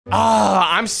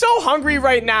I'm so hungry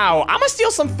right now. I'm gonna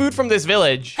steal some food from this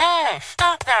village. Hey,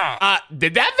 stop that!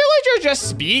 Did that villager just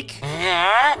speak?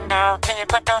 Yeah, no, can you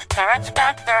put those carrots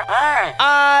back? They're ours.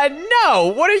 No.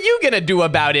 What are you gonna do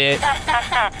about it?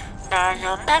 No,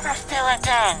 you'll never steal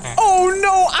again. Oh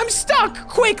no, I'm stuck.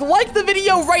 Quick, like the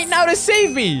video right now to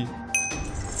save me.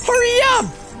 Hurry up.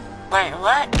 Wait,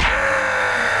 what?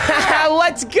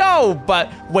 Let's go. But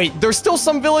wait, there's still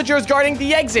some villagers guarding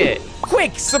the exit.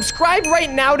 Quick, subscribe right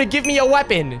now to give me a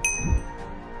weapon.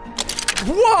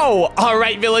 Whoa! All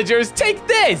right, villagers, take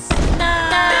this. No!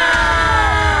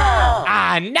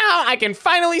 Now I can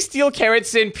finally steal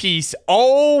carrots in peace.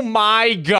 Oh my god.